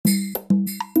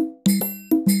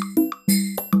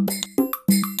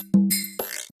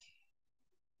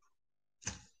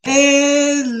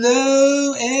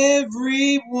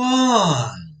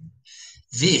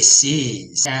This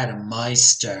is Adam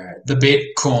Meister, the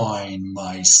Bitcoin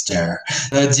Meister,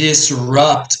 the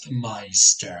Disrupt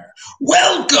Meister.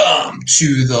 Welcome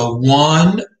to the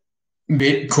One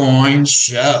Bitcoin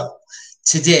Show.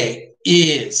 Today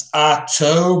is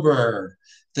October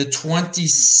the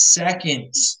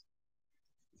 22nd,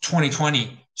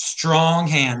 2020. Strong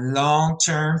hand,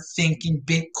 long-term thinking.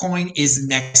 Bitcoin is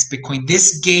next. Bitcoin.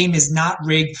 This game is not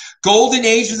rigged. Golden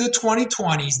age of the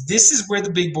 2020s. This is where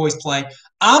the big boys play.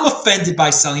 I'm offended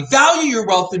by selling. Value your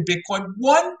wealth in Bitcoin.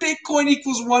 One Bitcoin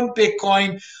equals one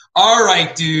Bitcoin. All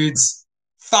right, dudes.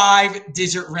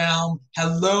 5-digit realm.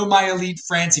 Hello, my elite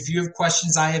friends. If you have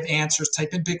questions, I have answers.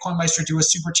 Type in Bitcoin Meister, do a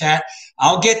super chat.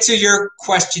 I'll get to your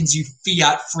questions, you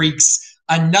fiat freaks.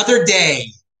 Another day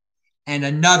and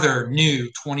another new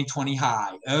 2020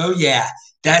 high. Oh, yeah.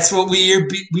 That's what we've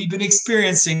been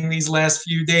experiencing these last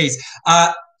few days.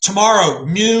 Tomorrow,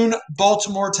 noon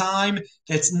Baltimore time.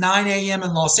 That's 9 a.m.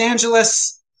 in Los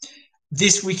Angeles.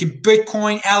 This week in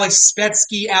Bitcoin, Alex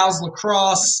Spetsky, Al's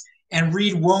Lacrosse, and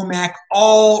Reed Womack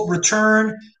all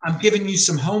return. I'm giving you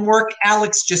some homework.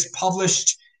 Alex just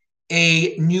published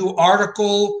a new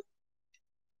article,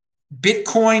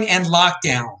 Bitcoin and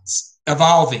Lockdowns.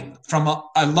 Evolving from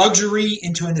a luxury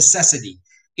into a necessity.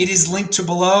 It is linked to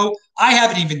below. I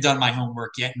haven't even done my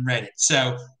homework yet and read it.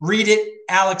 So read it.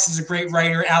 Alex is a great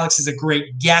writer. Alex is a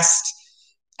great guest.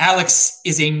 Alex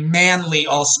is a manly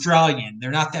Australian.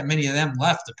 There are not that many of them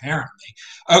left, apparently.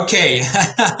 Okay.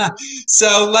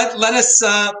 So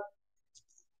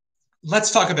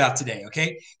let's talk about today,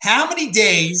 okay? How many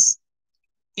days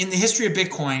in the history of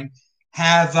Bitcoin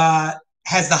has the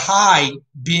high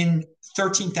been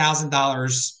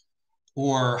 $13,000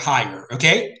 or higher,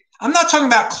 okay? I'm not talking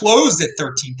about closed at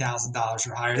 $13,000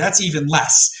 or higher. That's even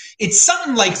less. It's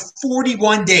something like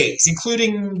 41 days,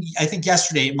 including, I think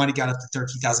yesterday it might have got up to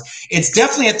 13,000. It's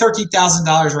definitely at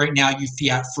 $13,000 right now, you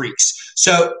fiat freaks.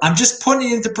 So I'm just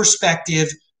putting it into perspective,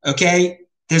 okay?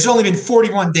 There's only been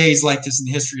 41 days like this in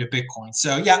the history of Bitcoin.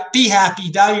 So yeah, be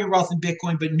happy, value your wealth in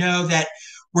Bitcoin, but know that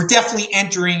we're definitely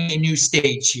entering a new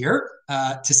stage here,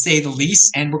 to say the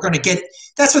least. And we're going to get,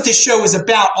 that's what this show is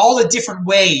about, all the different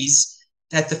ways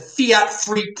that the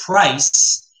fiat-free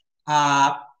price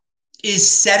is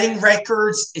setting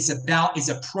records, is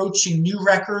approaching new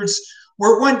records.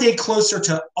 We're one day closer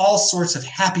to all sorts of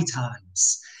happy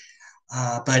times.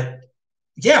 But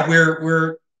yeah,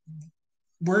 we're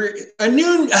a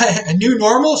new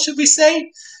normal, should we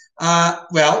say?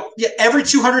 Well, yeah, every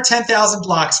 210,000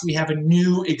 blocks, we have a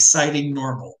new exciting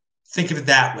normal. Think of it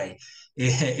that way.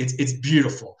 It's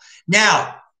beautiful.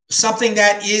 Now, something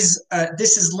that is,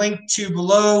 this is linked to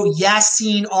below,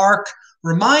 Yassine Ark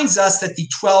reminds us that the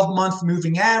 12-month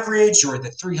moving average or the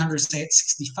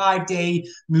 365-day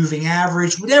moving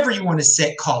average, whatever you want to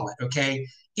say, call it, okay,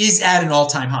 is at an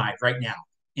all-time high right now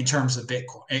in terms of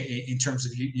Bitcoin, in terms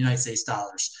of United States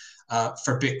dollars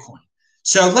for Bitcoin.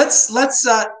 So let's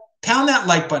pound that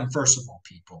like button, first of all,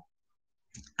 people.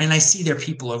 And I see there are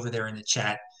people over there in the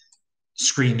chat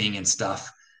screaming and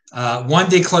stuff. One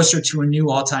day closer to a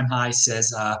new all-time high,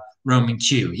 says Roman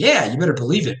Q. Yeah, you better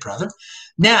believe it, brother.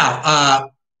 Now,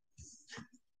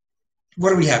 what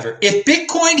do we have here? If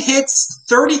Bitcoin hits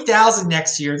 30,000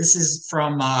 next year, this is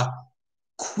from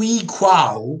Kui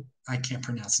Kwao. I can't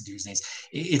pronounce the dude's names.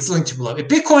 It's linked to below. If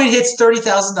Bitcoin hits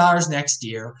 $30,000 next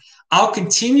year, I'll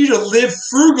continue to live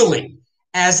frugally,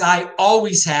 as I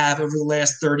always have over the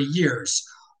last 30 years.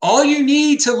 All you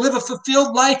need to live a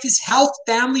fulfilled life is health,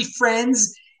 family,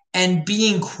 friends, and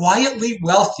being quietly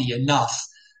wealthy enough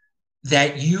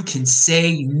that you can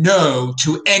say no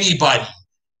to anybody.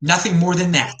 Nothing more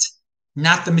than that.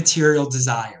 Not the material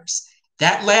desires.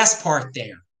 That last part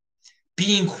there.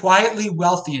 Being quietly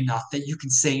wealthy enough that you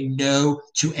can say no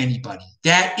to anybody.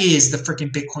 That is the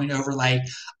freaking Bitcoin overlay.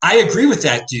 I agree with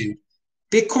that, dude.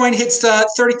 Bitcoin hits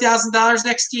 $30,000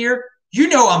 next year. You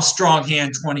know I'm strong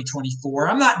hand 2024.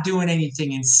 I'm not doing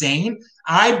anything insane.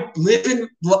 I'm living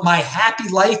my happy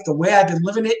life the way I've been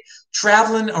living it,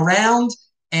 traveling around,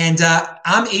 and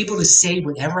I'm able to say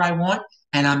whatever I want,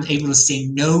 and I'm able to say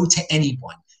no to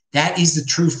anyone. That is the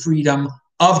true freedom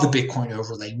of the Bitcoin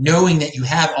overlay, knowing that you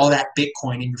have all that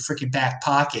Bitcoin in your freaking back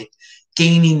pocket,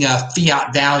 gaining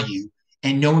fiat value,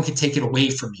 and no one can take it away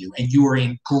from you, and you are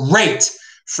in great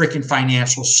freaking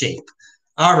financial shape.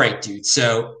 All right, dude.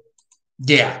 So,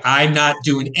 yeah, I'm not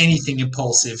doing anything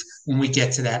impulsive when we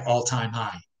get to that all-time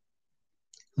high.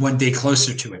 One day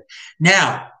closer to it.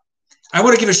 Now, I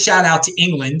want to give a shout out to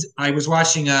England. I was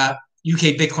watching a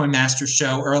UK Bitcoin Master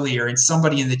show earlier, and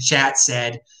somebody in the chat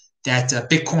said that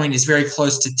Bitcoin is very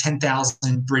close to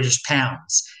 10,000 British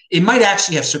pounds. It might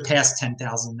actually have surpassed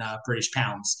 10,000 British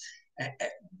pounds.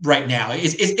 right now.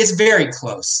 It's very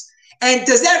close. And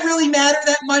does that really matter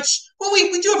that much? Well,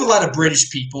 we do have a lot of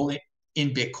British people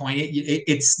in Bitcoin.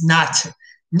 It's not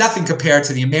nothing compared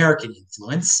to the American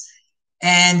influence.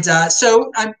 And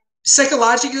so I'm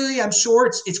psychologically, I'm sure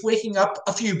it's waking up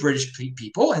a few British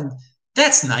people, and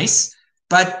that's nice.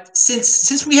 But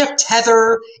since we have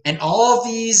Tether and all of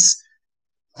these,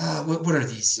 what are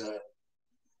these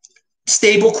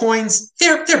stable coins?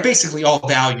 They're basically all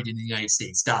valued in the United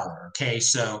States dollar. Okay,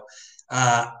 so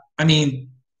I mean,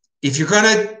 if you're going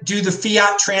to do the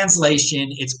fiat translation,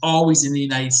 it's always in the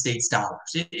United States dollars.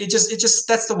 It just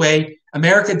that's the way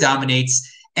America dominates.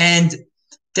 And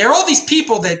there are all these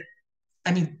people that,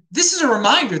 I mean, this is a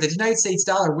reminder that the United States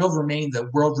dollar will remain the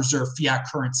world reserve fiat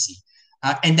currency,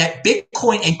 and that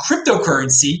Bitcoin and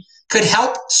cryptocurrency could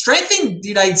help strengthen the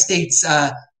United States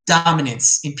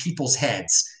dominance in people's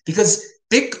heads, because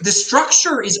the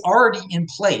structure is already in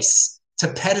place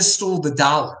to pedestal the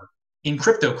dollar in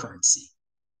cryptocurrency.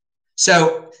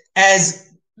 So as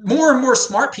more and more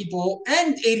smart people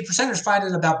and 80%ers find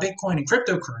out about Bitcoin and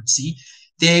cryptocurrency,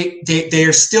 they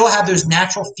still have those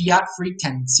natural fiat freak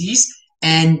tendencies,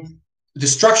 and the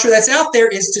structure that's out there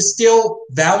is to still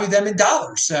value them in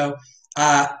dollars. So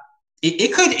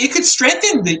it could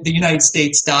strengthen the United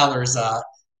States dollar's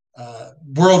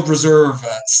world reserve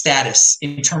status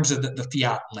in terms of the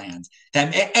fiat land.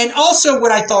 And also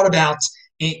what I thought about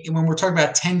when we're talking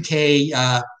about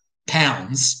 10K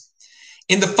pounds,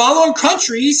 in the following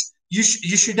countries, you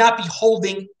should not be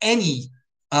holding any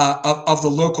of the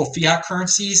local fiat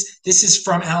currencies. This is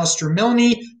from Alistair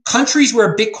Milne. Countries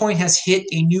where Bitcoin has hit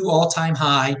a new all-time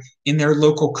high in their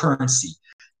local currency.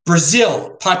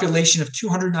 Brazil, population of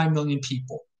 209 million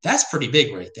people. That's pretty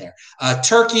big right there.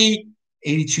 Turkey,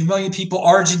 82 million people.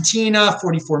 Argentina,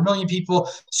 44 million people.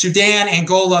 Sudan,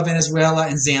 Angola, Venezuela,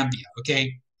 and Zambia.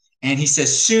 Okay. And he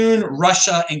says soon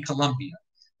Russia and Colombia.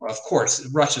 Well, of course,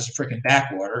 Russia's a freaking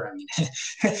backwater. I mean,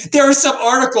 there was some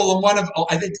article on one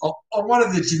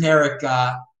of the generic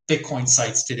Bitcoin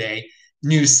sites today,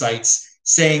 news sites,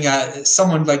 saying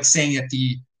someone like saying that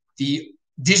the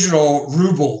digital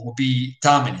ruble will be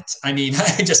dominant. I mean,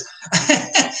 I just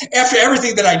after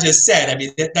everything that I just said, I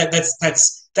mean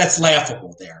that's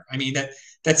laughable there. I mean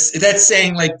that's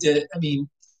saying like I mean.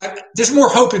 There's more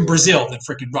hope in Brazil than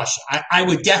freaking Russia. I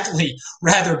would definitely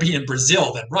rather be in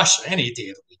Brazil than Russia any day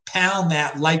of the week. Pound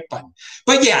that like button.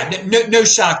 But yeah, no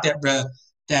shock that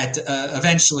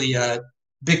eventually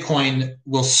Bitcoin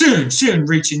will soon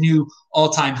reach a new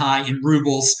all-time high in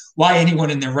rubles. Why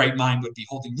anyone in their right mind would be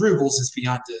holding rubles is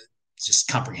beyond just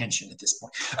comprehension at this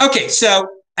point. Okay, so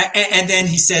and then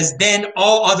he says, then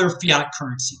all other fiat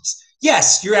currencies.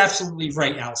 Yes, you're absolutely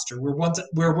right, Alistair. We're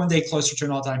one day closer to an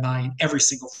all-time high in every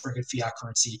single freaking fiat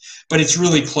currency, but it's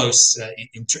really close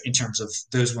in terms of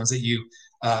those ones that you,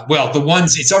 the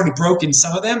ones it's already broken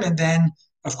some of them, and then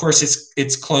of course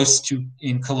it's close to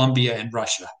in Colombia and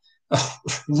Russia. Oh,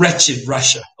 wretched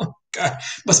Russia! Oh, God,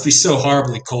 must be so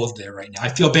horribly cold there right now. I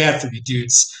feel bad for you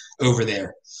dudes over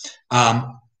there.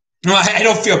 No, I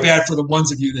don't feel bad for the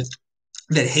ones of you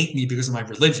that hate me because of my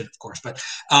religion, of course, but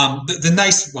the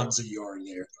nice ones of you are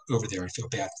over there, I feel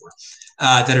bad for,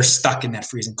 that are stuck in that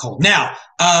freezing cold. Now,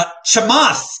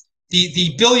 Chamath,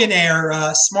 the billionaire,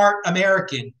 smart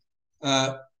American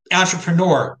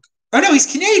entrepreneur. Oh, no, he's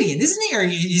Canadian, isn't he? Or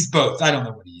he's both. I don't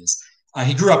know what he is.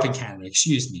 He grew up in Canada,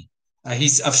 excuse me.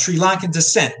 He's of Sri Lankan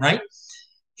descent, right?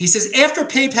 He says, after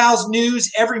PayPal's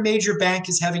news, every major bank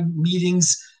is having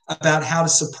meetings about how to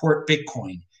support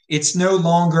Bitcoin. It's no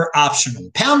longer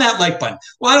optional. Pound that like button.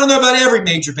 Well, I don't know about every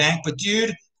major bank, but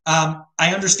dude, I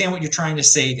understand what you're trying to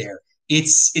say there.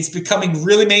 It's becoming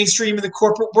really mainstream in the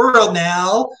corporate world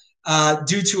now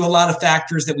due to a lot of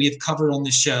factors that we have covered on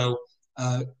this show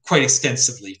quite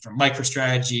extensively, from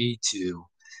MicroStrategy to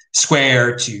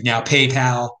Square to now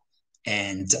PayPal.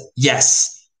 And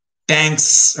yes,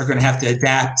 banks are going to have to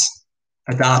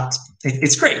adopt.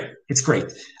 It's great. It's great.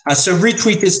 So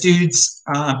retweet this, dudes.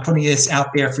 I'm putting this out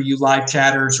there for you live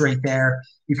chatters right there.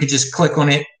 You can just click on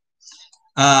it.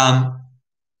 And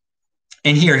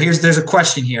there's a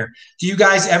question here. Do you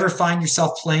guys ever find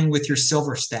yourself playing with your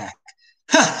silver stack?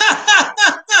 Come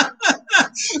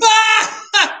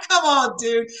on,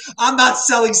 dude. I'm not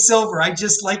selling silver. I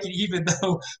just like it even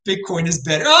though Bitcoin is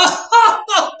better.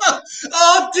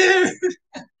 Oh dude.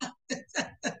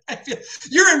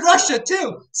 You're in Russia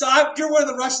too, so you're one of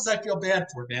the Russians I feel bad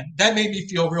for, man. That made me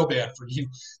feel real bad for you,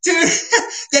 dude.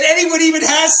 That anyone even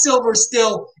has silver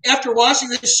still after watching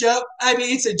this show. I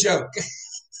mean, it's a joke.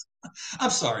 I'm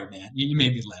sorry, man. You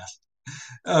made me laugh.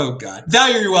 Oh God,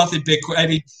 value your wealth in Bitcoin. I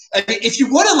mean, if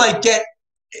you want to like get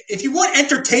if you want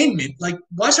entertainment, like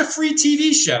watch a free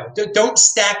TV show. Don't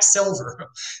stack silver.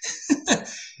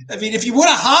 I mean, if you want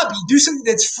a hobby, do something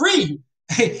that's free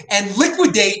and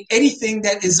liquidate anything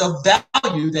that is of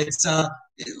value that's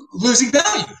losing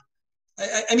value.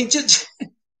 I mean, just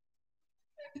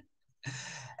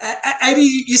I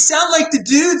mean, you sound like the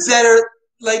dudes that are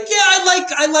like, yeah,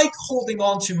 I like holding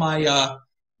on to my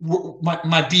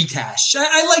B cash.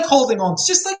 I like holding on,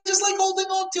 just like holding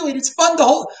on to it. It's fun to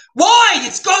hold. Why?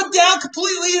 It's gone down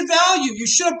completely in value. You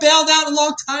should have bailed out a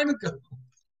long time ago.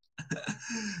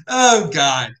 Oh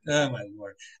God. Oh my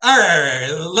Lord. All right,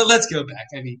 all right. Let's go back.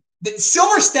 I mean, the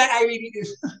silver stat. I mean,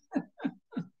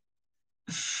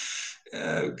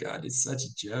 oh God, it's such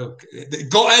a joke. The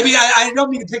gold. I mean, I don't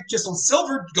mean to pick just on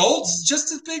silver. Gold's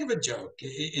just as big of a joke.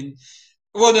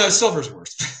 Well, no, silver's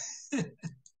worse.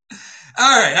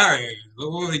 All right, all right.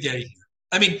 What are we getting here?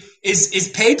 I mean,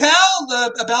 is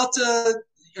PayPal about to?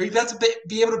 Are you about to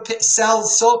be able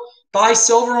to buy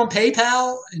silver on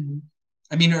PayPal? And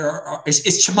I mean,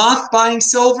 is Chamath buying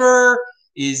silver?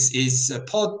 Is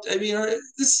Paul? I mean,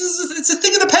 this is it's a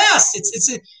thing of the past.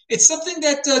 It's something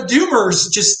that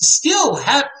doomers just still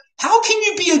have. How can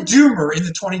you be a doomer in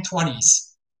the 2020s?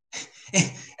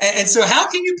 And so, how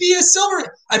can you be a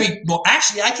silver? I mean, well,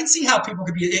 actually, I can see how people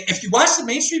could be. If you watch the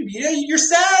mainstream media, you're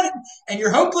sad and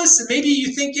you're hopeless, and maybe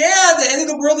you think, yeah, the end of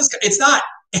the world is. It's not.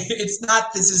 It's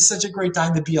not. This is such a great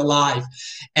time to be alive,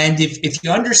 and if you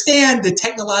understand the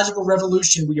technological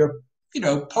revolution we are,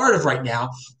 part of right now,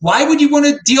 why would you want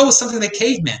to deal with something that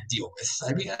cavemen deal with?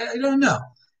 I mean, I don't know.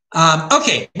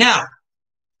 Okay, now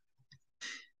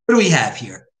what do we have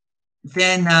here?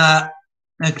 Then,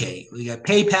 okay, we got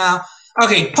PayPal.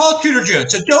 Okay, Paul Tudor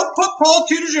Jones. So don't put Paul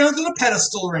Tudor Jones on a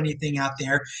pedestal or anything out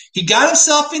there. He got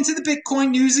himself into the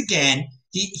Bitcoin news again.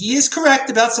 He is correct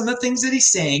about some of the things that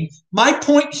he's saying. My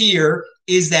point here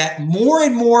is that more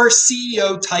and more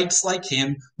CEO types like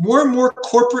him, more and more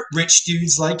corporate rich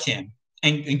dudes like him,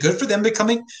 and good for them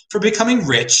becoming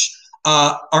rich,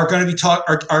 are going to be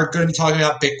talking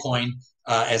about Bitcoin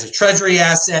as a treasury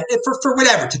asset for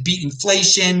whatever, to beat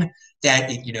inflation.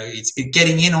 That it's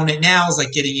getting in on it now is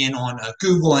like getting in on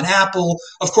Google and Apple.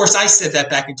 Of course, I said that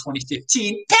back in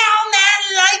 2015. Pound that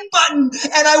like button,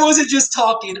 and I wasn't just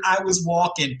talking; I was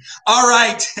walking. All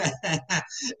right,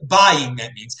 buying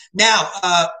that means now.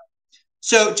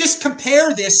 So just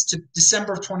compare this to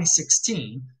December of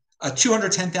 2016,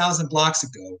 210,000 blocks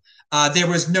ago. There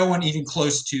was no one even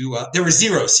close to. There were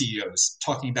zero CEOs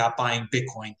talking about buying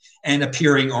Bitcoin and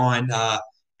appearing on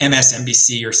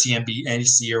MSNBC or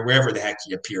CNBC or wherever the heck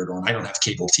he appeared on. I don't have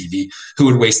cable TV. Who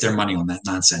would waste their money on that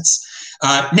nonsense?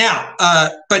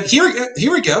 But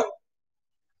here we go.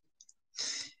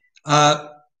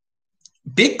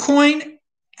 Bitcoin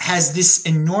has this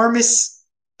enormous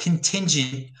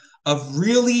contingent of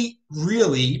really,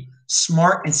 really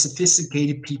smart and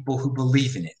sophisticated people who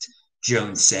believe in it,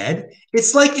 Jones said.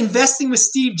 It's like investing with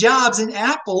Steve Jobs in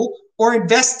Apple or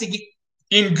investing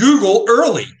in Google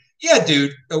early. Yeah,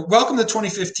 dude. Welcome to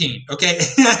 2015. Okay.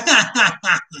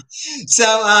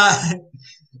 So,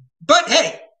 but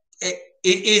hey,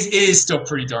 it is still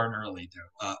pretty darn early,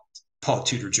 though. Paul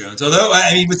Tudor Jones. Although,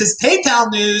 I mean, with this PayPal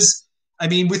news, I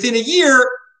mean, within a year,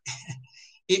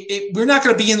 we're not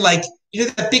going to be in like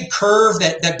that big curve,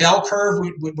 that bell curve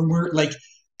when we're like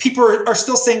people are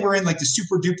still saying we're in like the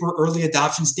super duper early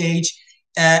adoption stage.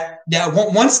 Now,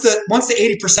 once the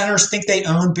 80%ers think they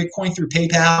own Bitcoin through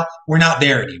PayPal, we're not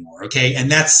there anymore. Okay,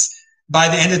 and that's by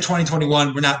the end of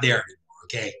 2021, we're not there anymore.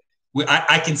 Okay,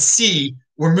 I can see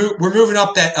we're moving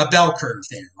up that bell curve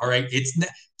there. All right,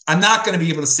 I'm not going to be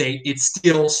able to say it's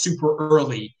still super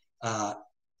early. Once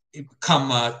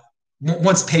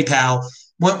PayPal,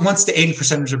 once the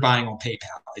 80%ers are buying on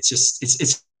PayPal,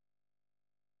 it's.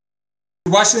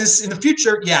 Watching this in the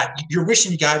future, yeah, you're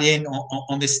wishing you got in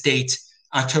on this date.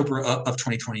 October of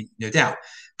 2020, no doubt.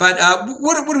 But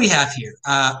what do we have here?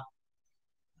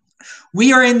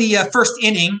 We are in the first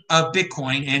inning of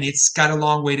Bitcoin, and it's got a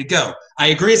long way to go. I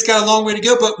agree it's got a long way to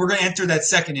go, but we're going to enter that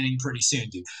second inning pretty soon,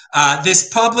 dude. The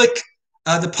public,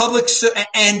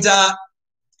 and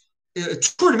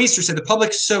True Demeester said the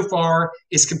public so far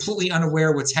is completely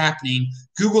unaware of what's happening.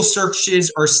 Google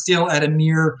searches are still at a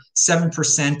mere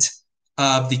 7%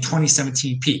 of the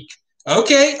 2017 peak.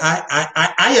 Okay,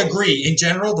 I agree. In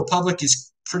general, the public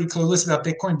is pretty clueless about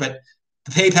Bitcoin, but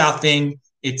the PayPal thing,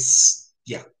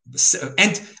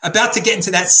 and about to get into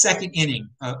that second inning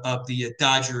of the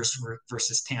Dodgers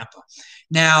versus Tampa.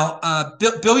 Now,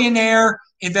 billionaire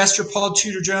investor Paul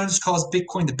Tudor Jones calls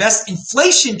Bitcoin the best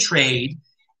inflation trade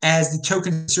as the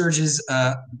token surges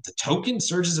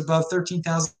above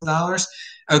 $13,000.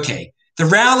 Okay. The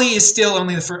rally is still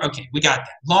only the first. Okay, we got that.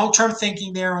 Long-term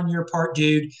thinking there on your part,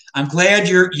 dude. I'm glad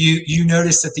you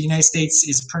noticed that the United States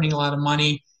is printing a lot of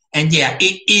money. And yeah,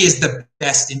 it is the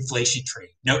best inflation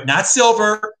trade. No, not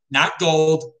silver, not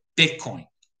gold, Bitcoin.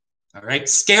 All right.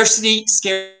 Scarcity,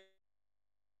 scarcity.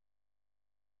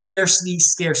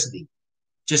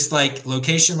 Just like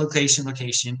location, location,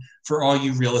 location for all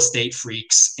you real estate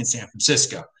freaks in San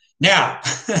Francisco. Now,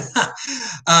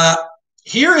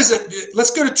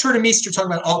 let's go to Turner-Meester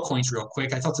talking about altcoins real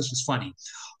quick. I thought this was funny.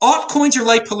 Altcoins are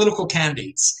like political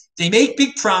candidates. They make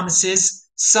big promises.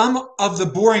 Some of the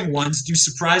boring ones do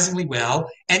surprisingly well.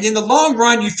 And in the long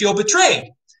run, you feel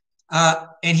betrayed.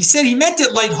 And he said he meant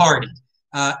it lighthearted.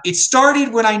 It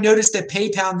started when I noticed that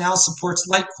PayPal now supports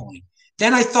Litecoin.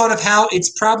 Then I thought of how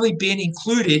it's probably been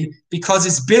included because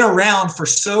it's been around for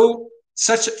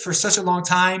such a long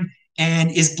time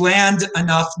and is bland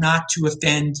enough not to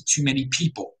offend too many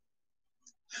people.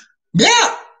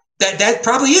 Yeah, that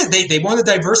probably is. They want to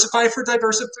diversify for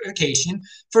diversification.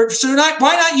 Why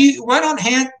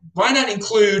not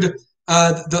include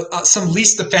some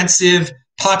least offensive,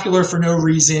 popular for no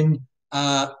reason,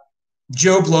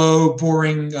 Joe Blow,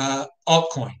 boring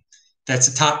altcoin? That's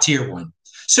a top tier one.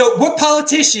 So what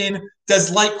politician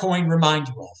does Litecoin remind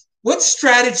you of? What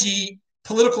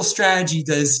political strategy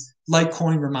does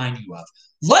Litecoin remind you of?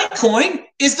 Litecoin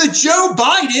is the Joe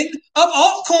Biden of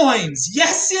altcoins.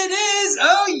 Yes, it is.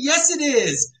 Oh, yes, it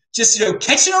is. Just,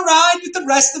 catching a ride with the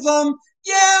rest of them.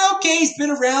 Yeah, okay, he's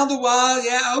been around a while.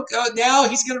 Yeah, okay, now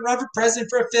he's going to run for president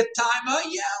for a fifth time. Oh,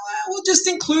 yeah, well, we'll just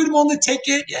include him on the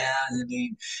ticket. Yeah, I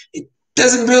mean, it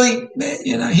doesn't really,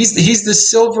 he's the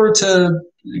silver to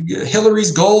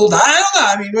Hillary's gold. I don't know.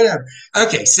 I mean, whatever.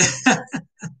 Okay, so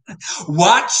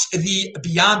watch the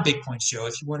Beyond Bitcoin show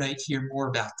if you want to hear more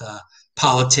about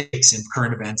politics and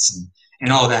current events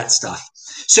and all that stuff.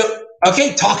 So,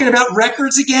 okay, talking about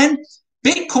records again,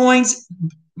 Bitcoin's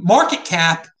market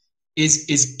cap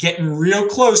is getting real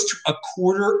close to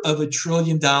 $250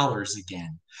 billion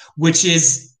again, which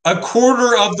is a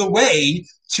quarter of the way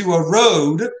to a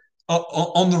road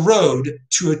on the road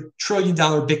to $1 trillion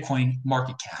Bitcoin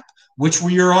market cap, which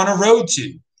we are on a road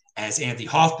to, as Andy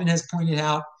Hoffman has pointed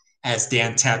out, as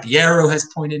Dan Tapiero has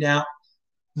pointed out,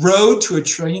 road to $1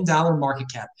 trillion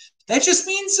market cap. That just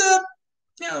means,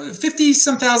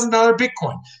 $50-some thousand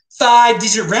Bitcoin,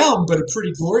 5-digit realm, but a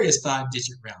pretty glorious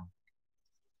 5-digit realm.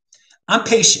 I'm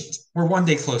patient. We're one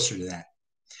day closer to that.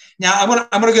 Now I'm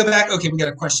gonna go back. Okay, we got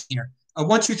a question here.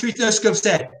 123 Theroscope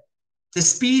said the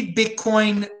speed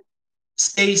Bitcoin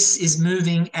space is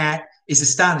moving at is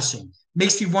astonishing.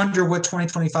 Makes me wonder what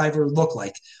 2025 will look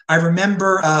like. I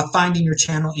remember finding your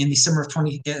channel in the summer of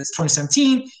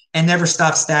 2017 and never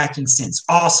stopped stacking since.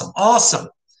 Awesome.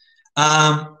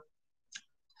 I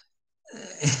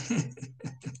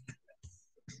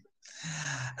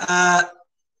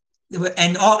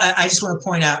just want to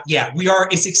point out, yeah,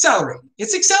 it's accelerating.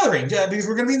 It's accelerating because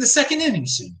we're going to be in the second inning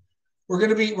soon. We're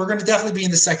going to definitely be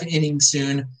in the second inning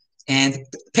soon. And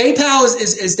PayPal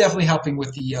is definitely helping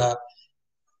with the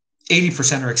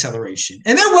 80% acceleration.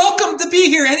 And they're welcome to be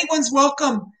here. Anyone's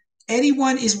welcome.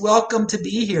 Anyone is welcome to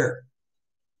be here.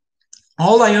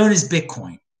 All I own is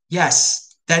Bitcoin.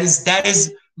 Yes, that is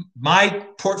my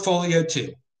portfolio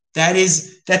too.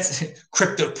 That's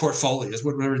crypto portfolios.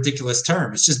 What a ridiculous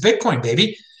term. It's just Bitcoin,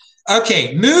 baby.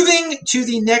 Okay, moving to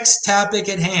the next topic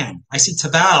at hand. I see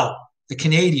Tabal, the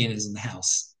Canadian, is in the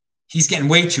house. He's getting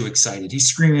way too excited. He's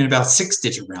screaming about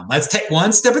 6-digit realm. Let's take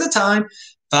one step at a time.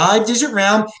 5-digit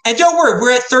realm. And don't worry,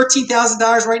 we're at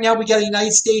 $13,000 right now. We got a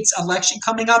United States election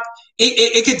coming up.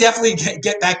 It could definitely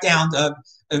get back down to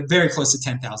very close to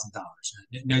 $10,000.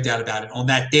 No doubt about it. On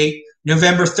that date,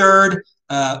 November 3rd,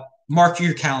 mark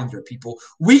your calendar, people.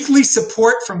 Weekly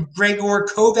support from Gregor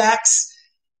Kovacs.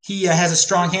 He has a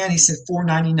strong hand. He said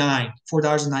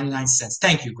 $4.99.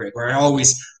 Thank you, Gregor. I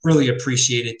always really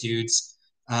appreciate it, dudes.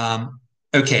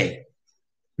 Okay,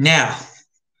 now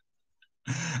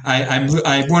I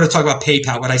want to talk about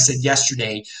PayPal. What I said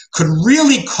yesterday could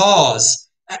really cause,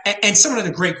 and someone had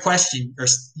a great question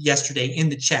yesterday in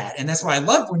the chat, and that's why I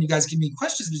love when you guys give me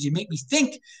questions because you make me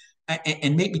think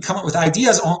and make me come up with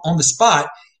ideas on the spot.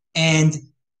 And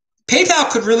PayPal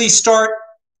could really start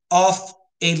off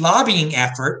a lobbying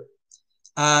effort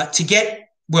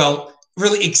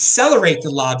really accelerate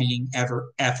the lobbying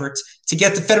efforts to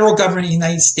get the federal government of the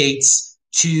United States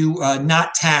to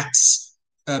not tax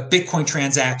Bitcoin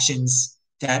transactions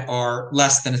that are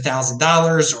less than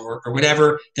 $1,000 or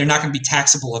whatever. They're not going to be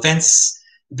taxable events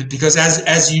because,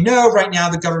 as you know, right now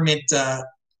the government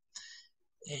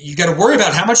you got to worry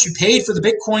about how much you paid for the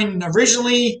Bitcoin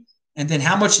originally. and then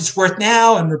how much it's worth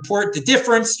now, and report the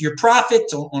difference, your profit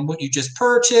on what you just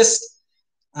purchased.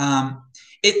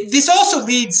 This also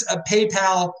leads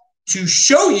PayPal to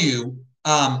show you,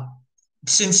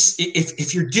 since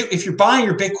if you're buying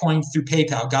your Bitcoin through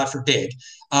PayPal, God forbid,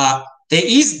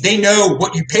 they know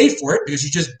what you paid for it because you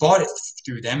just bought it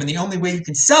through them, and the only way you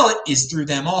can sell it is through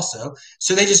them also.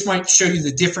 So they just might show you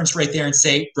the difference right there and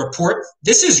say, report,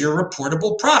 this is your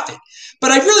reportable profit.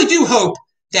 But I really do hope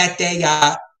that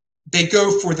they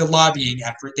go for the lobbying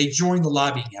effort. They join the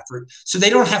lobbying effort so they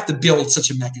don't have to build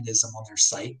such a mechanism on their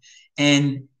site.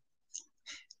 And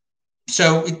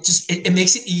so it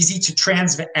makes it easy to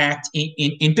transact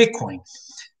in Bitcoin,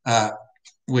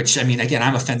 which, I mean, again,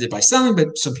 I'm offended by selling,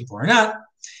 but some people are not.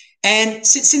 And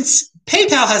since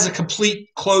PayPal has a complete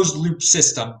closed loop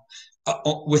system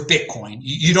with Bitcoin,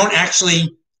 you don't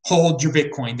actually hold your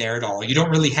Bitcoin there at all. You don't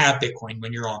really have Bitcoin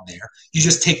when you're on there. You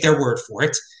just take their word for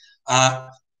it.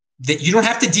 That you don't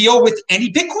have to deal with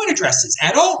any Bitcoin addresses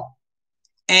at all.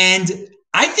 And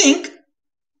I think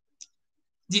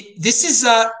this is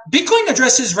Bitcoin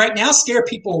addresses right now scare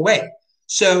people away,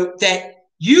 so that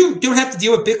you don't have to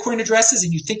deal with Bitcoin addresses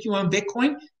and you think you own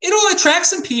Bitcoin. It'll attract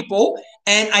some people,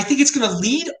 and I think it's going to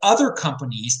lead other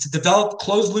companies to develop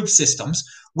closed loop systems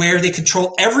where they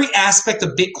control every aspect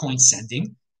of Bitcoin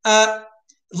sending,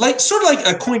 sort of like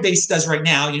Coinbase does right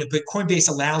now. But Coinbase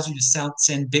allows you to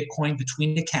send Bitcoin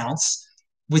between accounts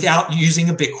without using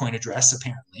a Bitcoin address,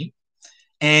 apparently.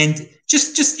 And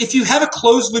just if you have a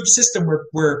closed loop system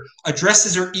where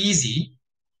addresses are easy,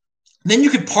 then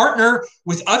you could partner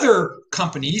with other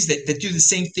companies that do the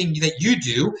same thing that you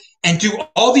do and do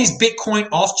all these Bitcoin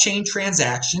off-chain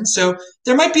transactions. So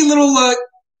there might be little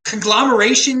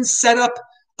conglomerations set up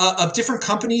of different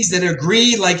companies that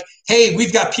agree, like, hey,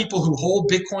 we've got people who hold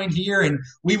Bitcoin here, and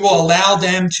we will allow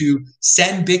them to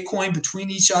send Bitcoin between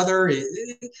each other.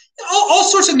 All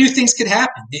sorts of new things could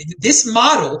happen. This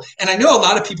model, and I know a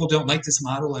lot of people don't like this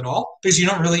model at all because you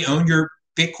don't really own your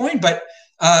Bitcoin, but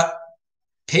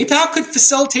PayPal could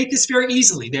facilitate this very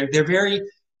easily.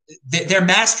 They're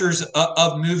masters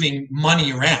of moving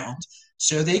money around,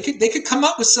 so they could come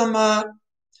up with some.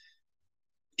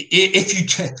 If you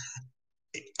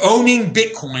owning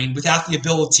Bitcoin without the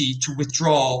ability to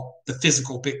withdraw the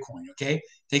physical Bitcoin, okay,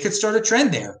 they could start a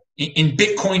trend there in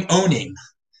Bitcoin owning,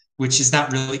 which is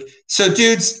not really. So,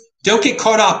 dudes, don't get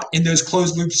caught up in those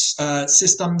closed loops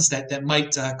systems that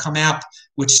might come out,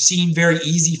 which seem very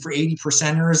easy for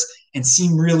 80%ers and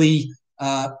seem really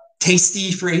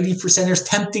tasty for 80%ers,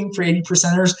 tempting for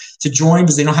 80%ers to join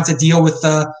because they don't have to deal with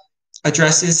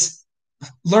addresses.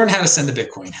 Learn how to send a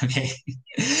Bitcoin, okay?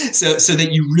 so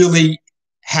that you really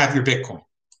have your Bitcoin,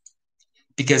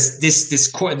 because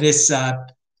this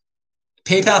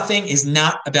PayPal thing is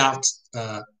not about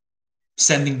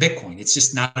sending Bitcoin. It's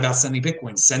just not about sending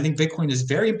Bitcoin. Sending Bitcoin is a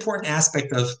very important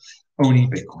aspect of owning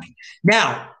Bitcoin.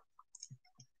 Now,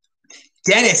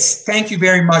 Dennis, thank you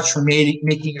very much for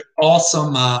making an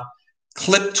awesome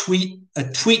tweet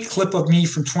clip of me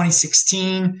from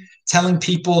 2016, telling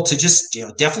people to just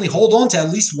definitely hold on to at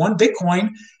least one Bitcoin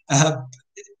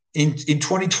in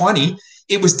 2020.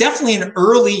 It was definitely an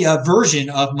early version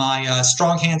of my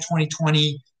Strong Hand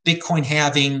 2020 Bitcoin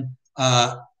halving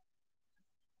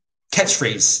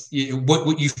catchphrase,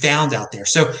 what you found out there.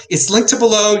 So it's linked to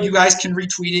below. You guys can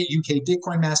retweet it. UK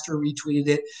Bitcoin Master retweeted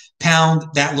it. Pound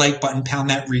that like button, pound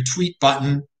that retweet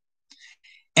button.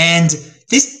 And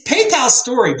this PayPal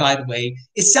story, by the way,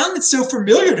 it sounded so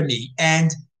familiar to me.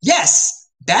 And yes,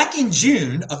 back in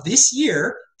June of this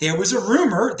year, there was a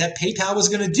rumor that PayPal was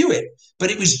going to do it,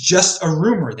 but it was just a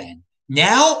rumor then.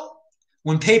 Now,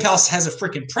 when PayPal has a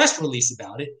freaking press release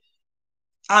about it,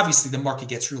 obviously the market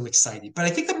gets really excited. But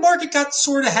I think the market got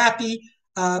sort of happy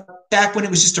back when it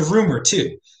was just a rumor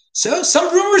too. So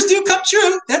some rumors do come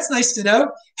true. That's nice to know.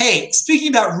 Hey, speaking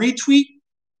about retweet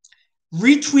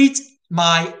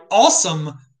my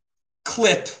awesome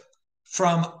clip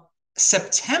from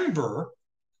September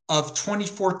of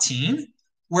 2014,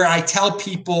 where I tell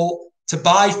people to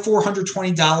buy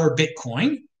 $420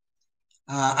 Bitcoin.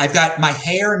 I've got my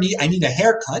hair. I need a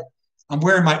haircut. I'm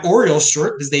wearing my Orioles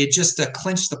shirt because they had just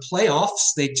clinched the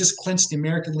playoffs. They just clinched the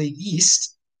American League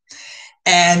East.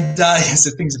 And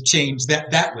so things have changed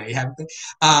that way, haven't they?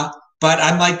 But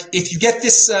I'm like, if you get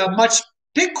this much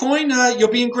Bitcoin, you'll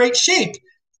be in great shape.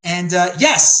 And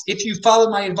yes, if you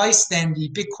followed my advice, then the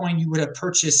Bitcoin you would have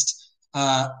purchased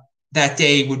that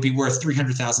day would be worth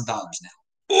 $300,000 now.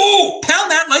 Oh,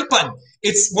 pound that like button.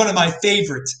 It's one of my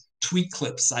favorite tweet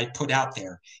clips I put out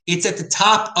there. It's at the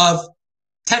top of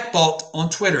TechBalt on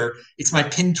Twitter. It's my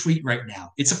pinned tweet right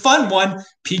now. It's a fun one.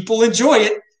 People enjoy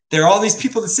it. There are all these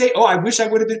people that say, oh, I wish I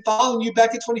would have been following you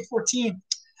back in 2014.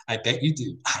 I bet you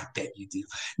do. I bet you do.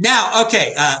 Now,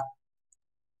 okay.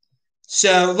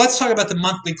 So let's talk about the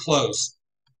monthly close.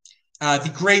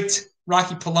 The great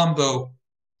Rocky Palumbo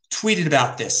tweeted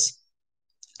about this.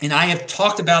 And I have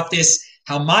talked about this,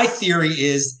 how my theory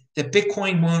is that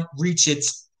Bitcoin won't reach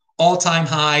its all-time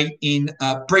high in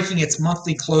breaking its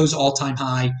monthly close all-time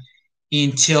high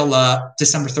until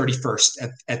December 31st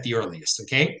at the earliest,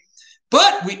 okay?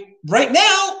 But right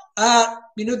now,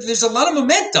 there's a lot of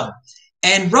momentum.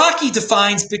 And Rocky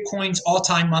defines Bitcoin's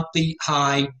all-time monthly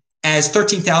high as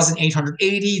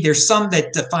 13,880. There's some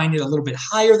that define it a little bit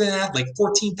higher than that, like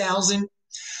 14,000.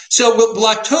 So will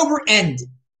October end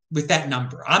with that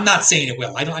number? I'm not saying it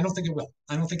will. I don't think it will.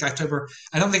 I don't think October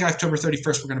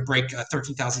 31st we're going to break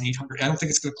 13,800. I don't think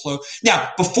it's going to close.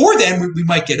 Now, before then, we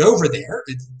might get over there.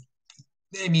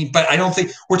 But I don't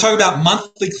think we're talking about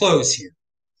monthly close here.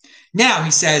 Now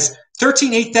he says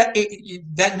 13,800.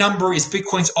 That number is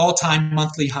Bitcoin's all-time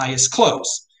monthly highest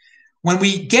close. When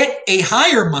we get a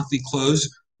higher monthly close,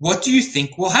 what do you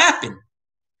think will happen?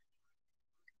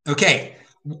 Okay.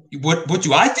 What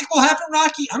do I think will happen,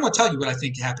 Rocky? I'm going to tell you what I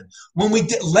think happened.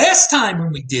 Last time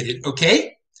when we did it,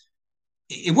 okay,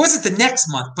 it wasn't the next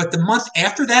month, but the month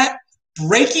after that,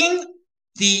 breaking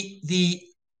the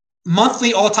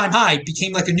monthly all-time high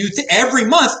became like a new thing. Every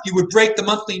month you would break the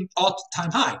monthly all-time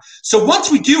high. So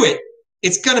once we do it,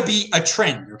 it's going to be a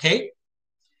trend, okay?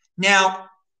 Now,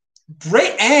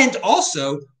 and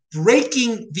also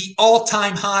breaking the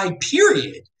all-time high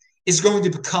period is going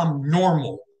to become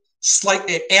normal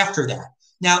slightly after that.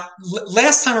 Now,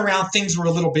 last time around, things were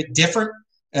a little bit different.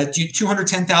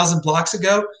 210,000 blocks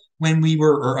ago, when we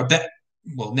were,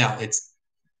 now it's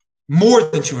more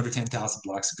than 210,000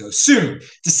 blocks ago. Soon,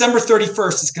 December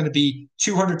 31st is going to be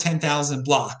 210,000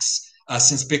 blocks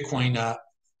since Bitcoin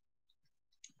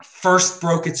first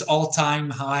broke its all-time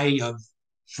high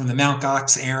from the Mt.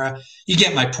 Gox era. You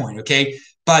get my point, okay?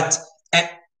 But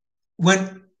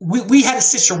when we had a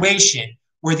situation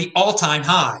where the all-time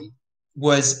high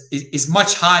is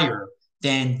much higher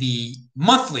than the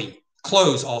monthly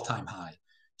close all-time high.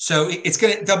 So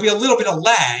there'll be a little bit of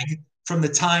lag from the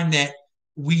time that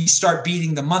we start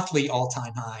beating the monthly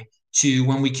all-time high to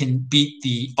when we can beat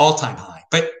the all-time high.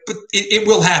 But it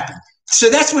will happen. So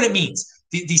that's what it means.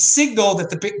 The signal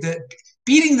that the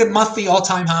beating the monthly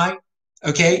all-time high,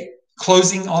 okay,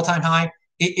 closing all-time high,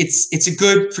 it's a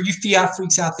good for you fiat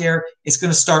freaks out there. It's going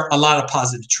to start a lot of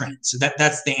positive trends. So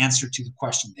that's the answer to the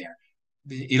question there.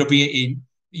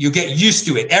 You'll get used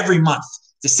to it every month.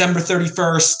 December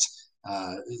 31st,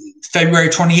 February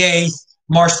 28th,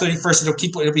 March 31st.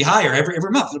 It'll be higher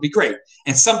every month. It'll be great.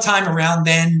 And sometime around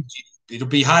then, it'll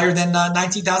be higher than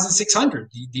 19,600,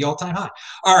 the all-time high.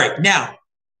 All right, now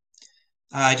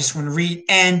I just want to read.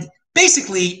 And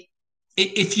basically,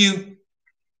 it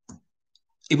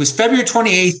was February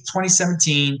 28th,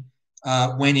 2017,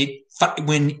 when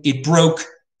it broke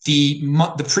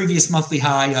the previous monthly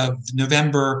high of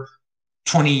November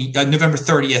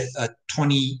 30th,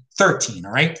 2013.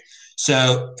 All right.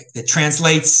 So it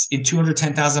translates in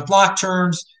 210,000 block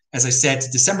terms, as I said,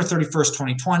 to December 31st,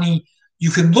 2020.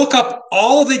 You can look up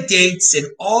all the dates and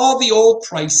all the old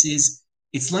prices.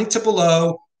 It's linked to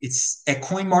below. It's at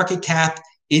CoinMarketCap.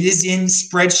 It is in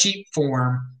spreadsheet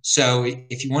form. So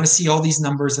if you want to see all these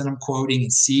numbers that I'm quoting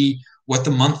and see what the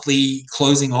monthly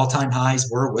closing all-time highs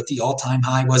were, what the all-time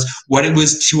high was, what it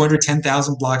was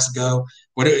 210,000 blocks ago,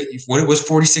 what it was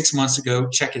 46 months ago,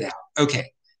 check it out.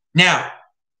 Okay. Now,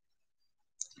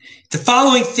 the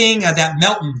following thing, that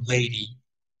Melton lady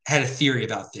had a theory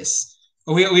about this.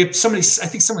 We have somebody, I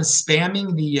think someone's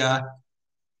spamming the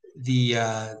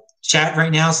chat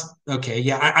right now. Okay.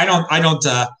 Yeah. I don't,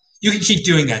 you can keep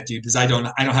doing that, dude, because I don't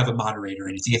have a moderator or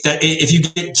anything. If you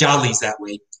get jollies that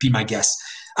way, be my guest.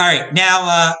 All right,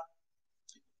 now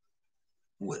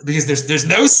because there's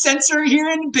no censor here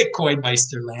in Bitcoin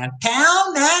Meister land.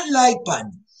 Pound that like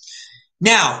button.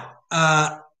 Now,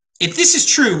 if this is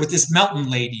true, what this Melton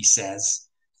lady says,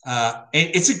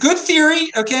 it's a good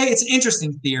theory. Okay, it's an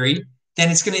interesting theory. Then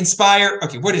it's going to inspire.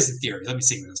 Okay, what is the theory? Let me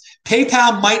see what it is.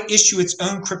 PayPal might issue its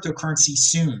own cryptocurrency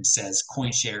soon, says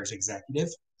CoinShares executive.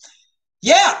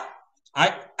 Yeah,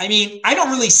 I mean, I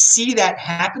don't really see that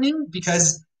happening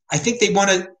because I think they don't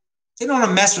want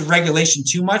to mess with regulation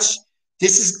too much.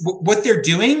 This is what they're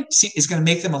doing is going to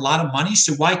make them a lot of money.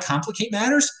 So why complicate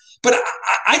matters? But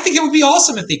I think it would be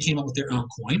awesome if they came up with their own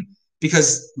coin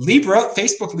because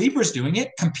Facebook Libra is doing it.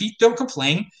 Compete, don't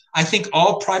complain. I think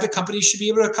all private companies should be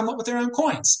able to come up with their own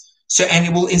coins. And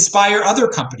it will inspire other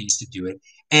companies to do it.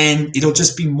 And it'll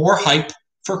just be more hype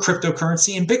for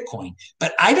cryptocurrency and Bitcoin.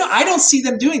 But I don't see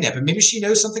them doing that. But maybe she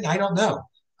knows something I don't know.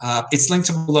 It's linked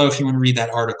below if you want to read that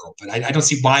article. But I don't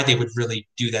see why they would really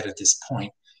do that at this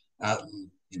point.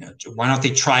 Why don't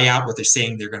they try out what they're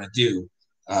saying they're going to do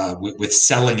with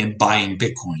selling and buying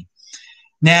Bitcoin?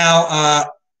 Now,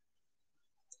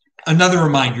 another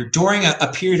reminder, during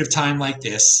a period of time like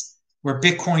this, where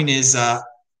Bitcoin is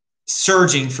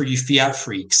surging for you fiat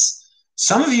freaks,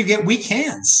 some of you get weak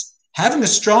hands. Having a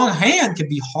strong hand can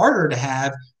be harder to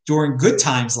have during good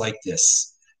times like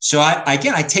this. So I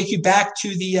take you back to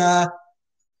the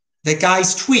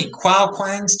guy's tweet, Kuo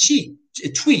Kwang's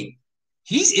tweet.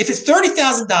 If it's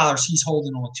 $30,000, he's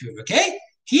holding on to it. Okay,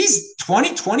 he's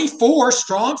 2024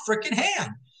 strong freaking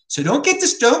hand. So don't get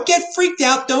freaked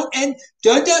out. Don't end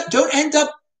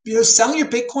up selling your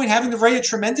Bitcoin, having to write a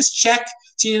tremendous check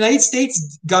to the United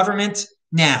States government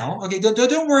now. Okay,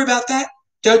 don't worry about that.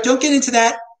 Don't get into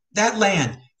that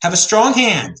land. Have a strong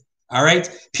hand. All right.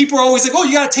 People are always like, oh,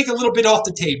 you got to take a little bit off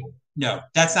the table. No,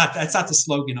 that's not the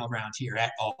slogan around here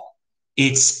at all.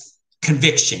 It's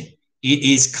conviction. It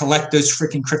is collect those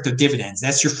freaking crypto dividends.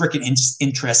 That's your freaking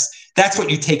interest. That's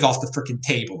what you take off the freaking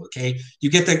table. Okay.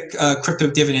 You get the crypto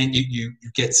dividend. You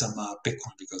get some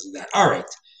Bitcoin because of that. All right.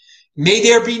 May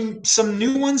there be some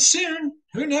new ones soon.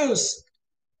 Who knows?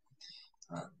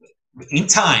 In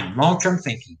time, long-term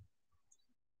thinking.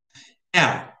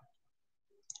 Now,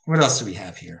 what else do we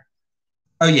have here?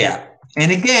 Oh, yeah.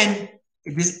 And again,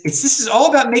 this is all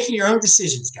about making your own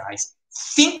decisions, guys.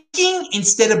 Thinking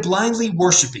instead of blindly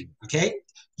worshiping, okay?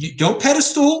 You don't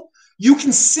pedestal. You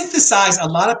can synthesize a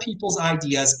lot of people's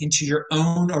ideas into your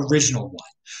own original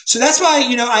one. So that's why,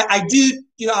 I do,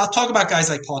 I'll talk about guys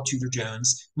like Paul Tudor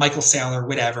Jones, Michael Saylor,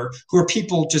 whatever, who are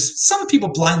some people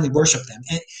blindly worship them.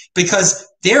 And because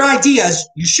their ideas,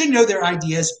 you should know their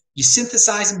ideas, you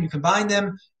synthesize them, you combine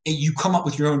them, and you come up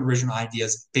with your own original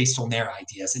ideas based on their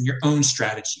ideas and your own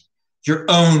strategy, your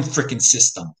own freaking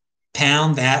system.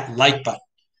 Pound that like button.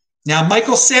 Now,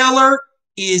 Michael Saylor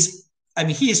he is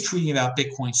tweeting about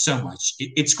Bitcoin so much.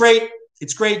 It's great.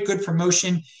 It's great. Good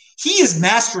promotion. He is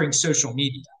mastering social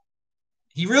media.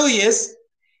 He really is.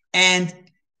 And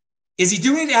is he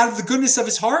doing it out of the goodness of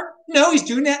his heart? No, he's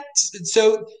doing that.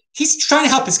 So he's trying to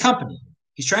help his company.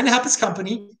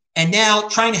 And now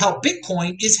trying to help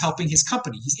Bitcoin is helping his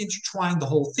company. He's intertwining the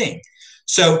whole thing.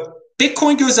 So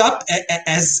Bitcoin goes up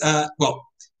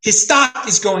his stock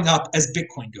is going up as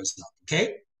Bitcoin goes up.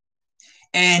 Okay.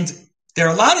 And there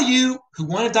are a lot of you who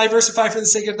want to diversify for the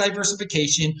sake of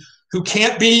diversification, who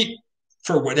can't be,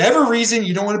 for whatever reason,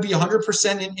 you don't want to be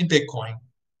 100% in Bitcoin.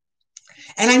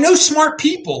 And I know smart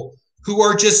people who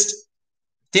are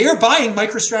they're buying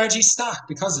MicroStrategy stock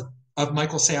because of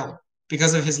Michael Saylor,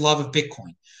 because of his love of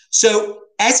Bitcoin. So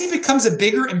as he becomes a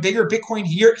bigger and bigger Bitcoin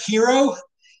hero,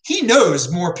 he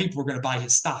knows more people are going to buy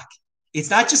his stock. It's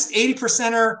not just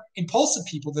 80% impulsive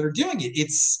people that are doing it.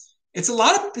 It's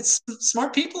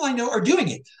smart people I know are doing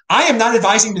it. I am not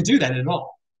advising to do that at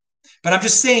all. But I'm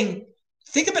just saying,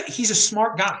 think about it. He's a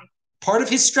smart guy. Part of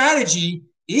his strategy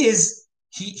is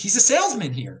he's a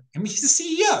salesman here. I mean, he's a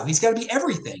CEO. He's got to be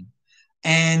everything.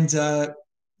 And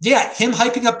him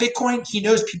hyping up Bitcoin, he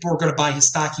knows people are going to buy his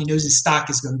stock. He knows his stock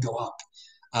is going to go up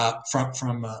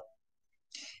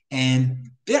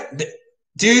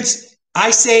dudes,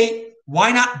 I say,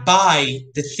 why not buy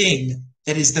the thing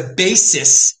that is the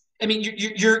basis? I mean,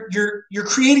 you're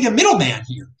creating a middleman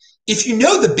here. If you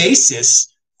know the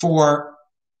basis for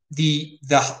the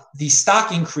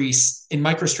stock increase in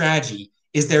MicroStrategy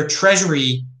is their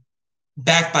treasury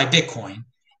backed by Bitcoin,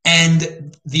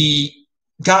 and the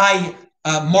guy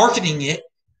marketing it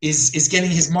is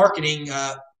getting his marketing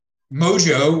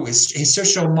mojo, his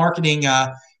social marketing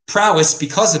prowess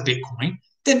because of Bitcoin,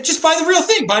 then just buy the real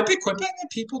thing. Buy Bitcoin.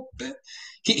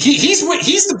 He's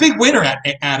the big winner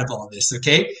out of all of this.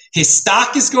 Okay, his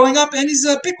stock is going up and his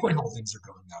Bitcoin holdings are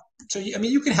going up. So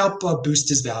you can help boost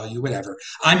his value, whatever.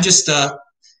 I'm just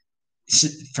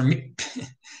for me.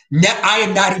 I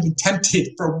am not even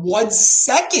tempted for 1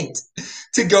 second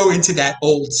to go into that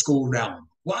old school realm.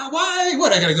 Why?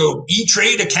 What? I gotta go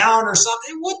E-Trade account or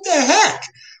something? What the heck?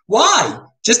 Why?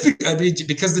 Just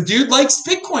because the dude likes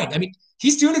Bitcoin. I mean,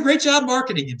 he's doing a great job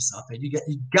marketing himself, and you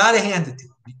got to hand it to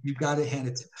him. You got to hand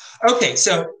it to him. Okay,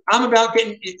 so I'm about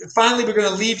getting. Finally, we're going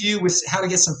to leave you with how to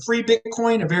get some free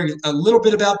Bitcoin. A little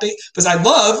bit about Bitcoin, because I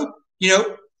love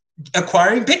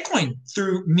acquiring Bitcoin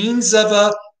through means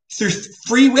of through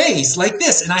free ways like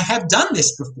this, and I have done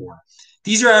this before.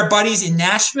 These are our buddies in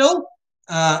Nashville.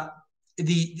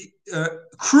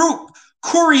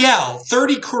 Curiel,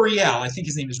 30 Curiel, I think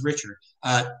his name is Richard,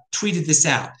 tweeted this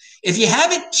out. If you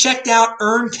haven't checked out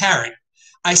Earn Carrot,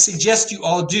 I suggest you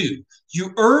all do.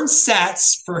 You earn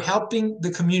sats for helping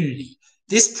the community.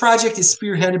 This project is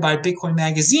spearheaded by Bitcoin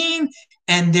Magazine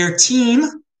and their team.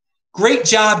 Great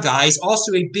job, guys.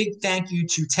 Also, a big thank you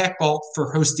to TechVault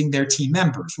for hosting their team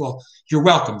members. Well, you're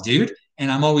welcome, dude.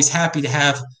 And I'm always happy to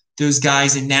have those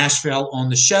guys in Nashville on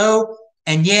the show.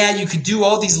 And yeah, you could do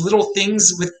all these little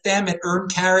things with them at Earn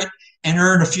Carrot and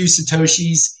earn a few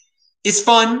Satoshis. It's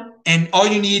fun. And all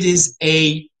you need is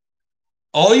an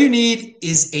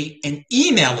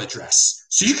email address.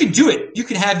 So you can do it. You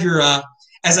can have your,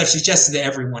 as I've suggested to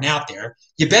everyone out there,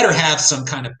 you better have some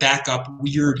kind of backup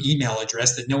weird email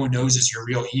address that no one knows is your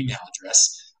real email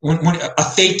address. A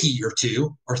fakie or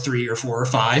two or three or four or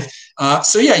five.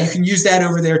 So yeah, you can use that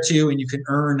over there too, and you can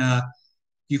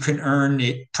earn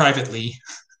it privately,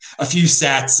 a few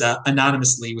sats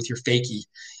anonymously with your fakie.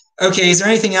 Okay, is there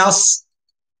anything else?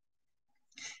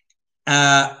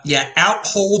 Yeah,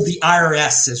 outhold the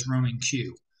IRS, says Roman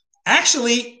Q.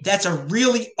 Actually, that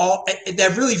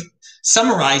really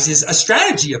summarizes a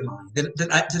strategy of mine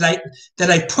that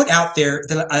I put out there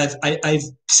that I've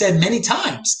said many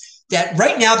times, that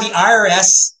right now the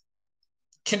IRS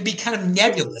can be kind of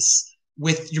nebulous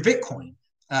with your Bitcoin.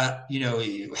 How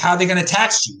are they going to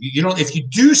tax you? If you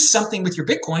do something with your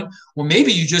Bitcoin, well,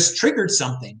 maybe you just triggered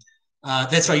something.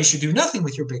 That's why you should do nothing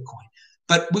with your Bitcoin.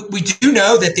 But we do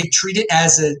know that they treat it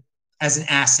as an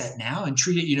asset now, and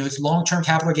treat it, it's long-term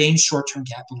capital gains, short-term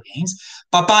capital gains.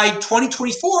 But by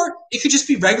 2024, it could just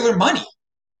be regular money.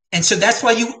 And so that's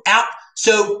why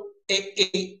so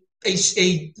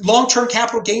a long-term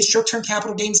capital gains, short-term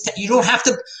capital gains, you don't have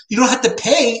to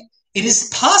pay. It is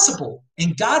possible,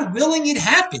 and God willing, it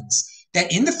happens,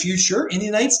 that in the future, in the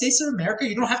United States of America,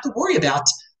 you don't have to worry about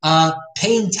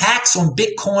paying tax on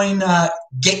Bitcoin,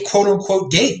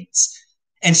 quote-unquote gains.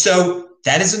 And so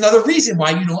that is another reason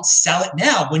why you don't sell it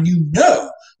now, when you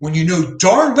know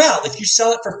darn well if you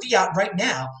sell it for fiat right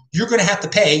now, you're going to have to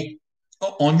pay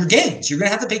on your gains. You're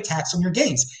going to have to pay tax on your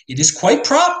gains. It is quite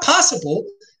possible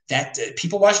that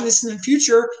people watching this in the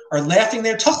future are laughing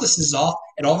their toothlesses off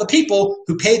at all the people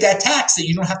who pay that tax that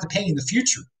you don't have to pay in the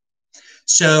future.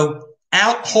 So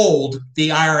outhold the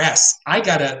IRS. I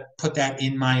got to put that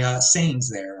in my sayings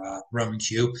there, Roman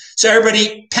Q. So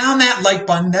everybody, pound that like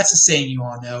button. That's a saying you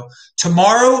all know.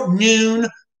 Tomorrow, noon,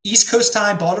 East Coast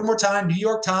time, Baltimore time, New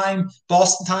York time,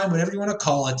 Boston time, whatever you want to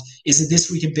call it, is the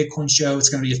This Week in Bitcoin show. It's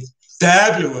going to be a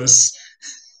fabulous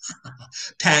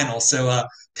panel. So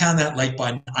pound that like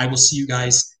button. I will see you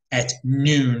guys at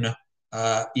noon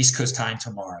East Coast time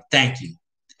tomorrow. Thank you.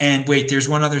 And wait, there's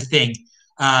one other thing.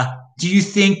 Do you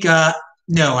think?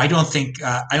 No, I don't think.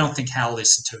 I don't think Hal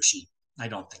is Satoshi. I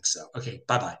don't think so. Okay,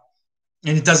 bye bye.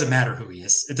 And it doesn't matter who he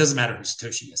is. It doesn't matter who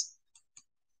Satoshi is.